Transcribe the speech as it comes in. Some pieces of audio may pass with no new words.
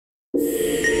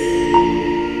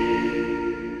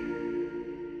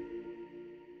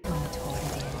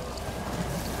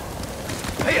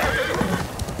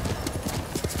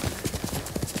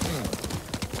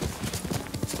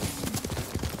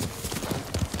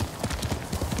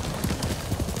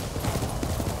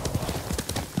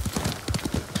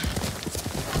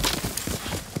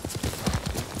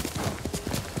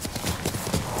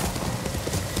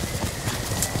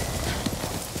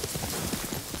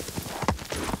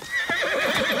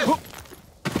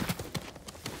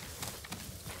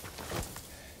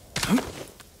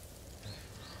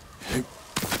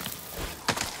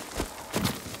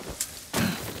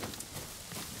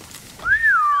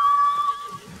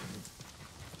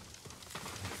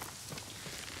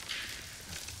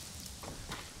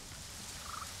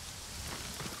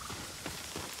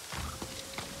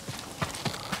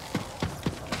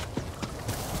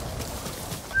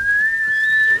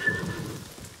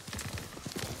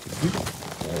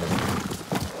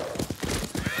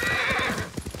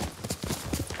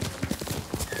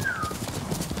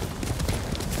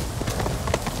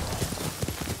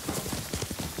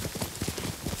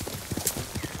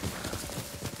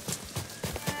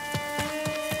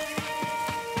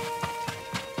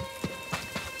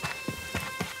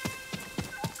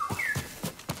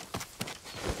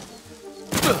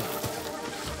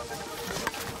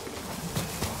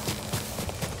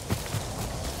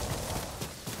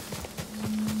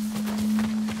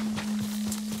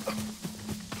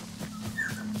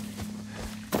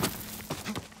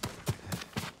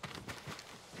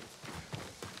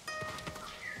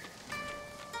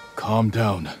Calm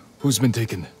down. Who's been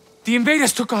taken? The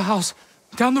invaders took our house.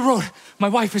 Down the road. My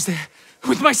wife is there.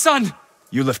 With my son.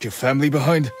 You left your family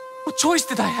behind? What choice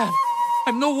did I have?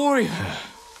 I'm no warrior.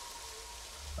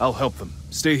 I'll help them.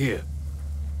 Stay here.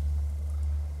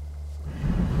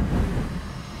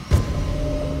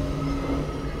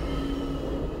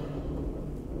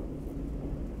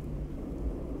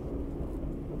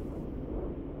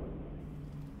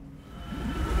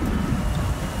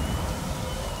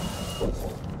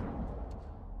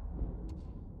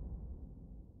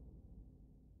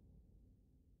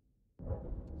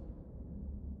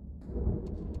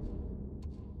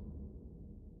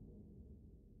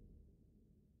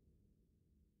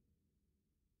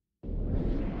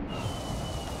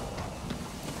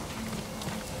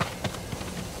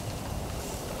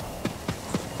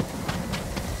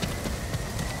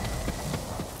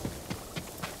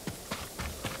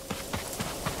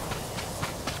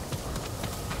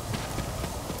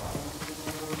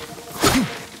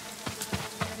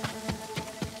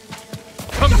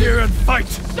 Come here and fight!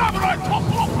 Samurai!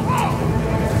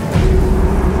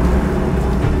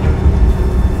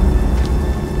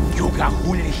 Yuga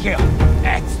Hulihe,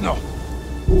 Etzno!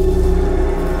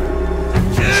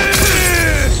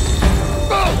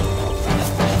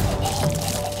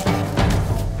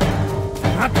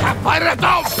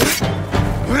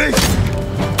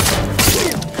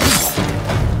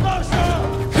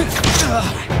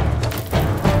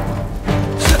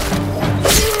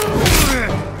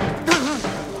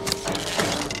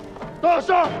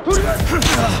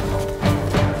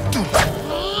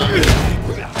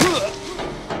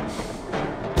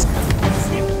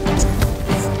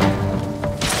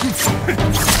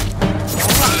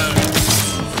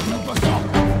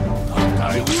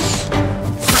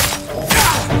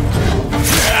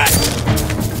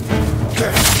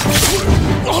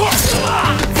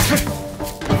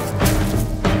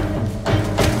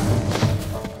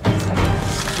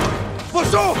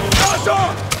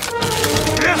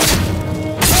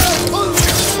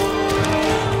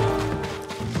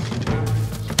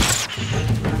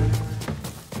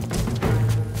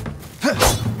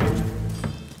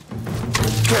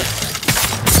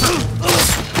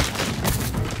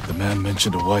 The man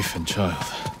mentioned a wife and child.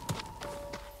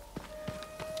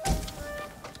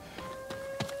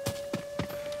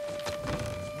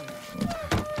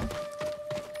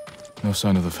 No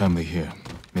sign of the family here.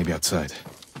 Maybe outside.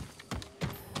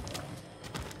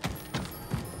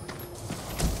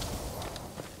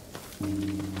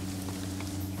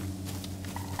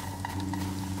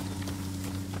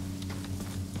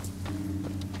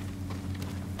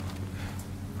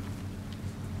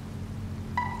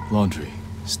 Laundry.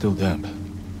 Still damp.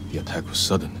 The attack was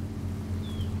sudden.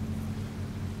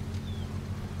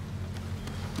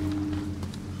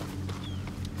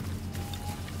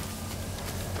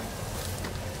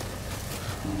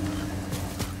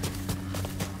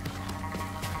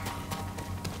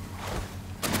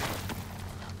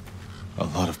 A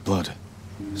lot of blood.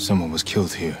 Someone was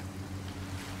killed here.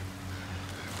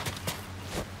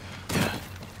 Yeah.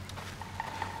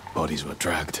 Bodies were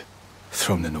dragged,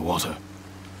 thrown in the water.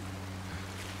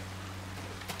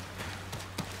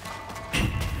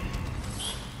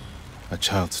 A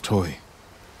child's toy.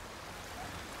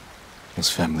 His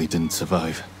family didn't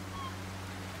survive.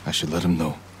 I should let him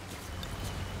know.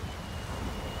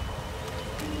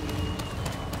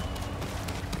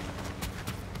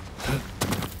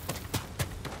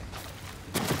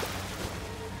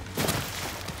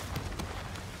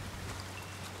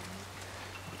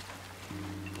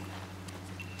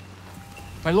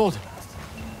 My lord,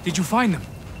 did you find them?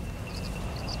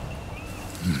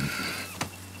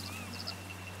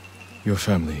 Your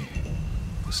family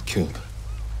was killed.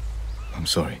 I'm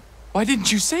sorry. Why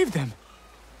didn't you save them?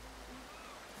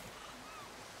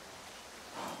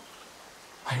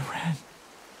 I ran.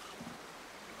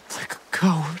 Like a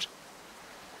coward.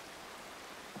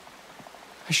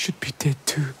 I should be dead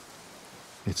too.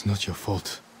 It's not your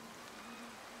fault.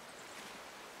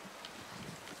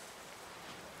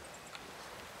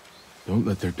 Don't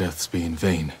let their deaths be in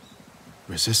vain.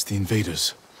 Resist the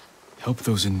invaders. Help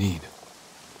those in need.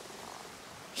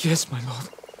 Yes, my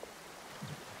lord.